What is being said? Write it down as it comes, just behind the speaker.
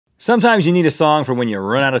Sometimes you need a song for when you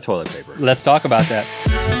run out of toilet paper. Let's talk about that.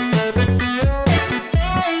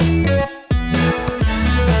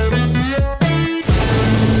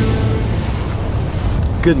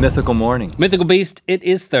 Good mythical morning. Mythical Beast, it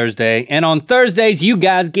is Thursday, and on Thursdays, you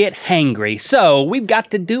guys get hangry. So we've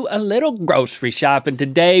got to do a little grocery shopping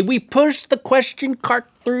today. We pushed the question cart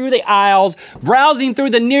through the aisles, browsing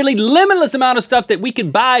through the nearly limitless amount of stuff that we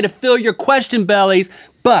could buy to fill your question bellies.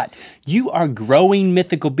 But you are growing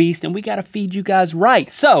Mythical Beast, and we gotta feed you guys right.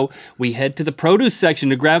 So we head to the produce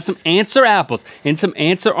section to grab some answer apples and some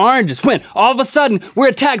answer oranges, when all of a sudden we're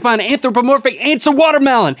attacked by an anthropomorphic answer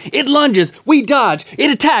watermelon. It lunges, we dodge,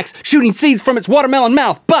 it attacks, shooting seeds from its watermelon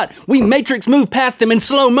mouth, but we matrix move past them in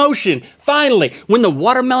slow motion. Finally, when the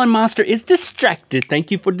watermelon monster is distracted,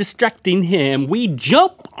 thank you for distracting him, we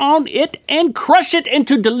jump on it and crush it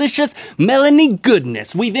into delicious melony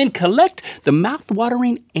goodness. We then collect the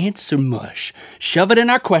mouth-watering answer mush, shove it in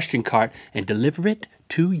our question cart, and deliver it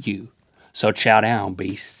to you. So chow down,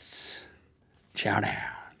 beasts. Chow down.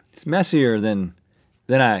 It's messier than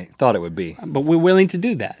I thought it would be. But we're willing to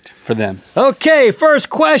do that for them. Okay, first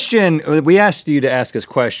question. We asked you to ask us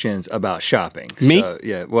questions about shopping. Me? So,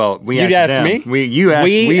 yeah, well, we You'd asked ask them. me?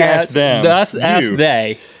 We asked them. Us asked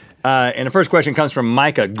they. And the first question comes from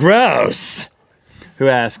Micah Gross, who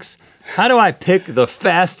asks, how do I pick the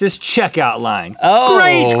fastest checkout line? Oh.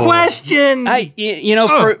 Great question. You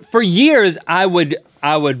know, for years, I would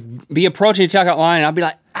be approaching a checkout line and I'd be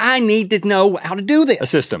like, I need to know how to do this. A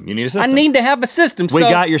system. You need a system. I need to have a system. We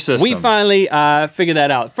got your system. We finally figured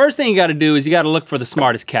that out. First thing you got to do is you got to look for the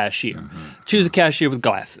smartest cashier. Choose a cashier with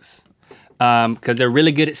glasses. Because they're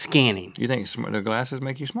really good at scanning. You think the glasses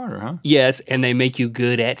make you smarter, huh? Yes, and they make you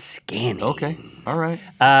good at scanning. Okay, all right.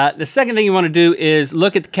 The second thing you want to do is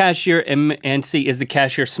look at the cashier and see, is the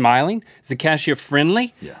cashier smiling? Is the cashier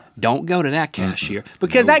friendly? Yeah. Don't go to that cashier,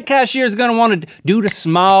 because that cashier is gonna want to do the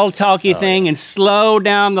small talky thing and slow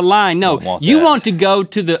down the line. No, you want to go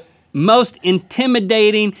to the most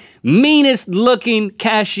intimidating, meanest looking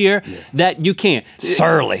cashier that you can.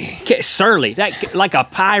 Surly. Surly, like a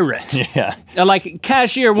pirate. Yeah. Like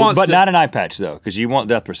cashier wants But not an eye patch though, because you want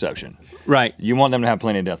depth perception. Right. You want them to have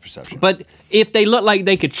plenty of depth perception. But if they look like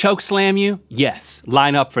they could choke slam you, yes,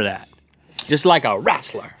 line up for that. Just like a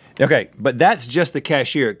wrestler. Okay, but that's just the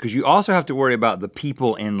cashier, because you also have to worry about the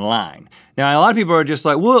people in line. Now, a lot of people are just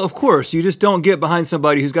like, well, of course, you just don't get behind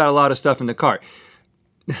somebody who's got a lot of stuff in the cart.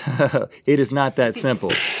 It is not that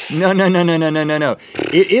simple. No.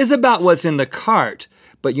 It is about what's in the cart,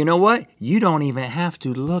 but you know what? You don't even have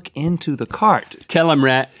to look into the cart. Tell him,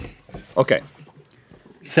 Rhett. Okay.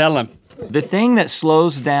 Tell him. The thing that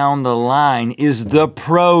slows down the line is the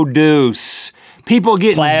produce. People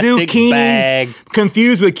get Plastic zucchinis bag.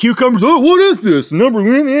 confused with cucumbers. Oh, what is this? Number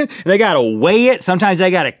one, man. They gotta weigh it. Sometimes they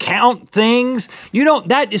gotta count things. You know,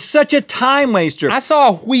 that is such a time waster. I saw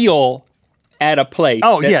a wheel at a place.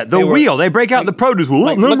 Oh yeah, the wheel. They break out the produce. Well,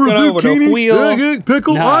 what number of zucchini?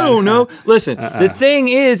 Pickle? I don't know. Listen, the thing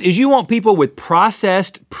is you want people with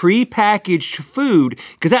processed, pre-packaged food,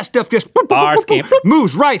 because that stuff just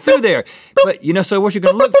moves right through there. But you know, so what you're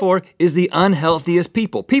gonna look for is the unhealthiest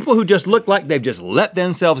people. People who just look like they've just let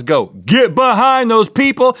themselves go. Get behind those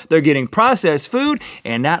people. They're getting processed food,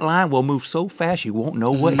 and that line will move so fast you won't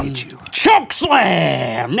know what hit you. Choke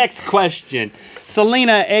slam! Next question.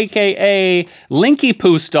 Selena, AKA Linky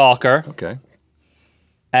Poo Stalker,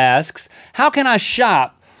 asks, how can I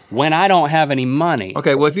shop when I don't have any money?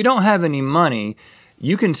 Okay, well, if you don't have any money,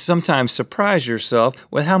 you can sometimes surprise yourself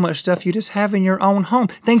with how much stuff you just have in your own home.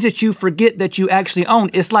 Things that you forget that you actually own.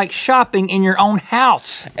 It's like shopping in your own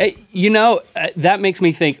house. You know, that makes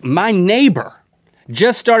me think, my neighbor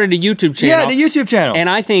just started a YouTube channel. Yeah, the YouTube channel. And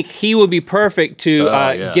I think he would be perfect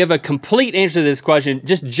to give a complete answer to this question,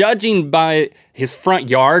 just judging by his front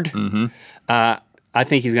yard. I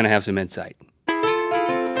think he's gonna have some insight.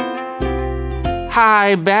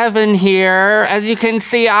 Hi, Bevan here. As you can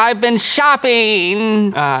see, I've been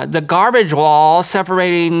shopping. The garbage wall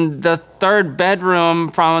separating the third bedroom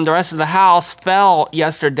from the rest of the house fell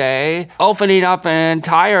yesterday, opening up an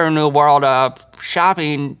entire new world of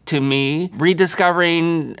shopping to me,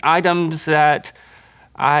 rediscovering items that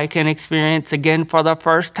I can experience again for the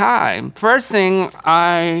first time. First thing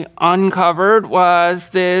I uncovered was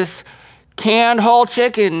this canned whole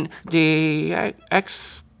chicken. The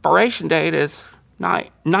expiration date is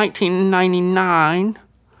 1999,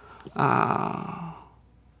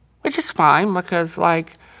 which is fine because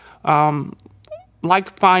like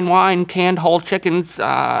fine wine, canned whole chickens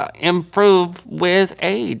improve with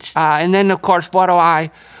age. And then of course, what do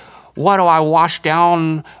I wash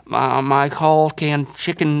down my whole canned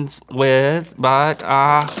chickens with? But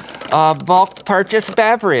a bulk purchase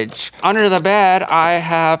beverage. Under the bed, I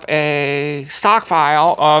have a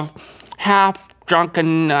stockpile of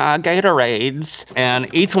half-drunken Gatorades,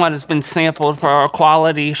 and each one has been sampled for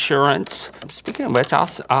quality assurance. Speaking of which,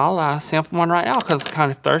 I'll sample one right now because it's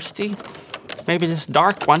kind of thirsty. Maybe this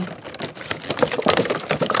dark one.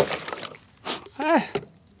 I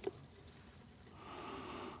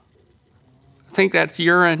think that's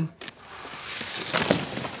urine.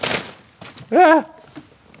 Ah.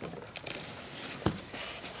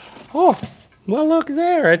 Oh, well, look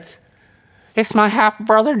there. It's my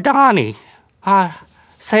half-brother Donnie.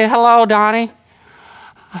 Say hello, Donnie.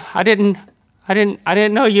 I didn't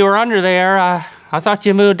know you were under there. I thought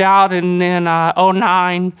you moved out in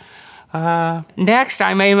 09. Next,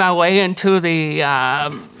 I made my way into the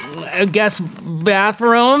guest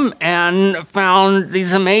bathroom and found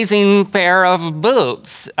these amazing pair of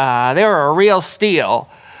boots. They were a real steal.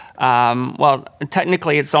 Well,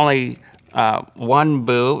 technically, it's only one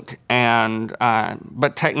boot,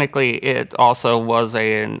 but technically, it also was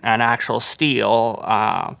an actual steal.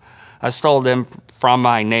 I stole them from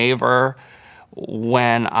my neighbor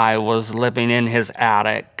when I was living in his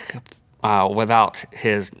attic without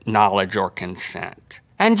his knowledge or consent.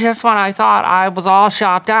 And just when I thought I was all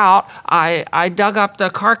shopped out, I dug up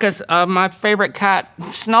the carcass of my favorite cat,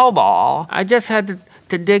 Snowball. I just had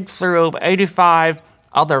to dig through 85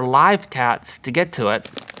 other live cats to get to it.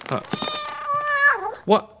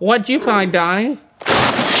 What'd you find, Donnie?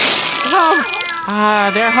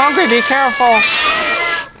 Oh, they're hungry, be careful.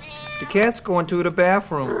 The cat's going to the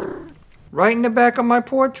bathroom, right in the back of my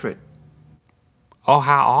portrait. Oh,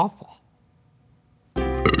 how awful.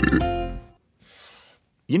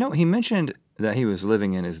 You know, he mentioned that he was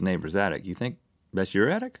living in his neighbor's attic. You think that's your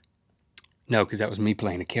attic? No, because that was me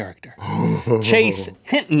playing a character. Chase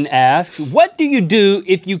Hinton asks, what do you do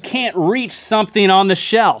if you can't reach something on the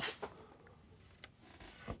shelf?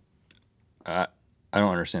 I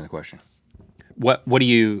don't understand the question. What do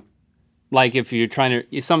you, like if you're trying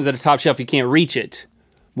to, if something's at the top shelf, you can't reach it,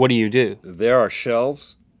 what do you do? There are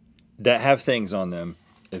shelves that have things on them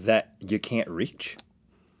that you can't reach.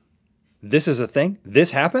 This is a thing?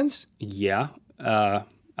 This happens? Yeah. I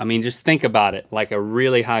mean, just think about it, like a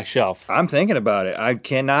really high shelf. I'm thinking about it. I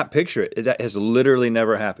cannot picture it. That has literally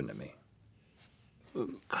never happened to me.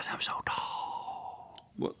 Because I'm so tall.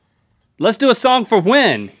 Well, let's do a song for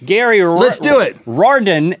Wynne. Gary Let's do it.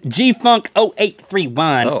 Rardon, G-Funk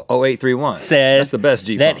 0831. Oh, 0831. Says that's the best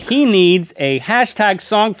G-Funk. That he needs a hashtag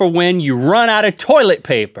song for when you run out of toilet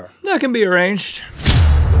paper. That can be arranged.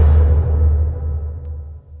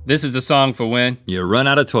 This is a song for when you run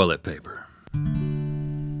out of toilet paper.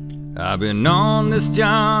 I've been on this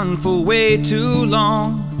John for way too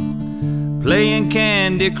long, playing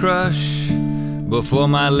Candy Crush before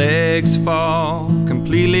my legs fall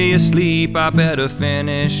completely asleep. I better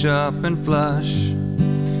finish up and flush.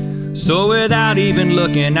 So without even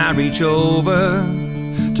looking, I reach over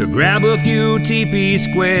to grab a few TP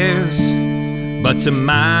squares, but to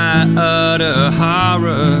my utter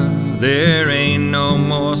horror, there ain't no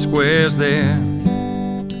more squares there.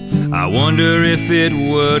 I wonder if it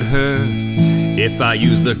would hurt if I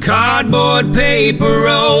use the cardboard paper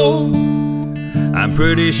roll. I'm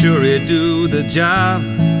pretty sure it'd do the job,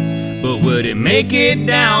 but would it make it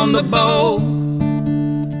down the bowl?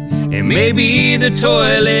 And maybe the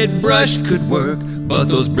toilet brush could work, but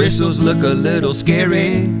those bristles look a little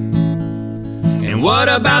scary. And what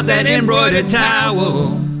about that embroidered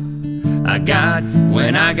towel I got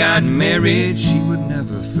when I got married? She would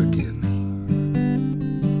never forgive me.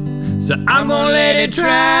 So I'm gonna let it try,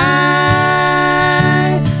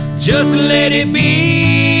 just let it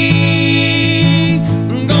be.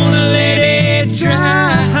 I'm gonna let it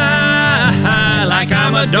try, like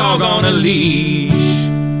I'm a dog on a leash.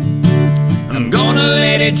 I'm gonna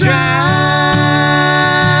let it try,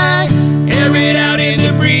 air it out in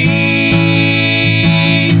the breeze.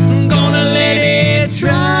 I'm gonna let it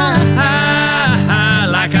try,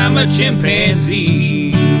 like I'm a chimpanzee.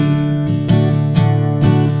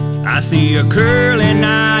 I see a curling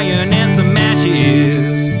iron and some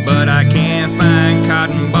matches, but I can't find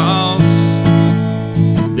cotton balls.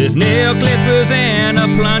 There's nail clippers and a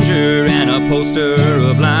plunger and a poster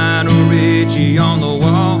of Lionel Richie on the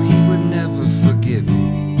wall. He would never forgive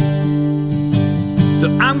me. So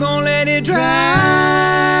I'm gonna let it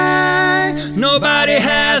dry. Nobody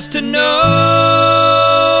has to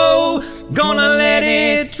know. Gonna let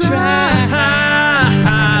it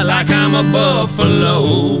dry, like I'm a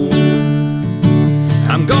buffalo.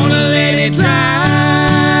 I'm gonna let it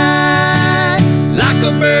dry, like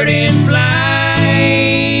a bird in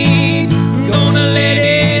flight. Gonna let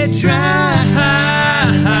it dry,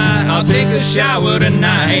 I'll take a shower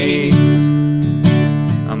tonight.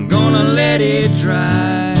 I'm gonna let it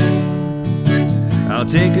dry. I'll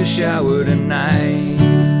take a shower tonight.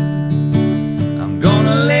 I'm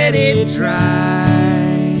gonna let it dry.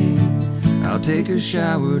 I'll take a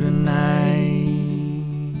shower tonight.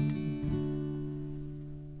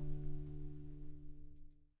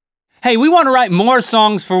 Hey, we want to write more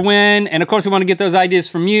songs for Wynne, and of course we want to get those ideas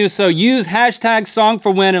from you, so use hashtag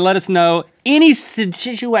 #SongForWynne and let us know any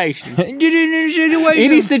situation.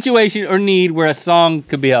 Any situation or need where a song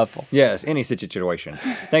could be helpful. Yes, any situation.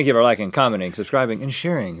 Thank you for liking, commenting, subscribing, and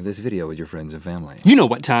sharing this video with your friends and family. You know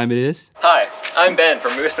what time it is. Hi, I'm Ben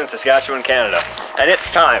from Mooseman, Saskatchewan, Canada, and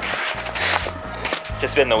it's time to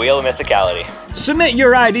spin the Wheel of Mythicality. Submit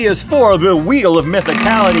your ideas for the Wheel of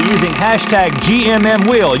Mythicality using hashtag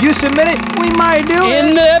GMMWheel. You submit it, we might do it.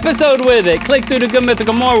 In the episode with it, click through to Good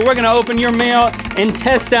Mythical More. We're gonna open your mail and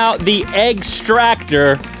test out the egg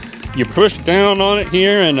extractor. You push down on it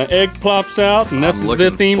here and the egg plops out, and that's the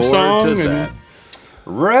theme song.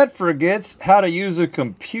 Rhett forgets how to use a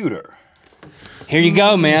computer. Here you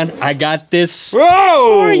go, man. I got this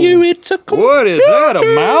Whoa! for you. It's a computer. What is that,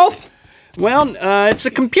 a mouth? Well, it's a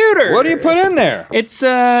computer. What do you put in there? It's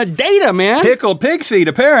data, man. Pickled pig's feet,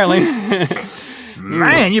 apparently.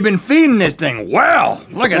 Man, you've been feeding this thing well.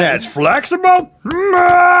 Look at that, it's flexible.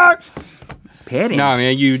 Pet him. No,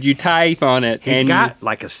 man, you type on it. He's got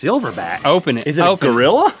like a silverback. Open it. Is it a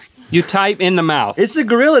gorilla? You type in the mouth. It's a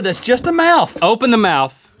gorilla that's just a mouth. Open the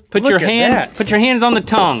mouth. Put your hands. Put your hands on the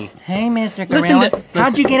tongue. Hey, Mr. Gorilla,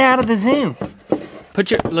 how'd you get out of the zoo?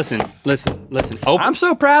 Listen. Open. I'm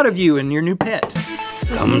so proud of you and your new pet.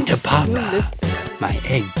 Come to Papa, my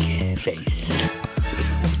egg face.